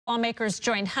Lawmakers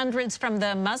joined hundreds from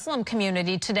the Muslim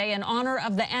community today in honor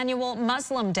of the annual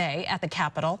Muslim Day at the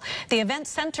Capitol. The event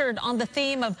centered on the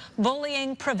theme of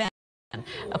bullying prevention.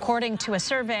 According to a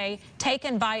survey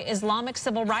taken by Islamic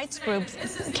civil rights group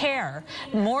CAIR,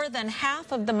 more than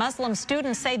half of the Muslim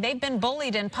students say they've been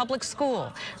bullied in public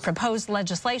school. Proposed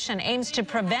legislation aims to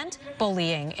prevent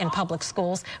bullying in public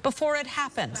schools before it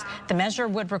happens. The measure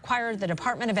would require the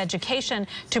Department of Education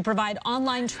to provide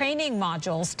online training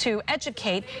modules to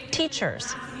educate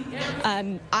teachers.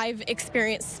 I've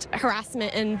experienced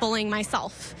harassment and bullying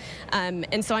myself,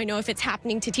 and so I know if it's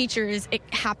happening to teachers,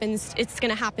 it's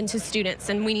going to happen to students,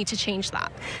 and we need to change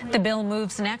that. The bill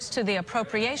moves next to the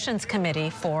Appropriations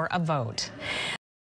Committee for a vote.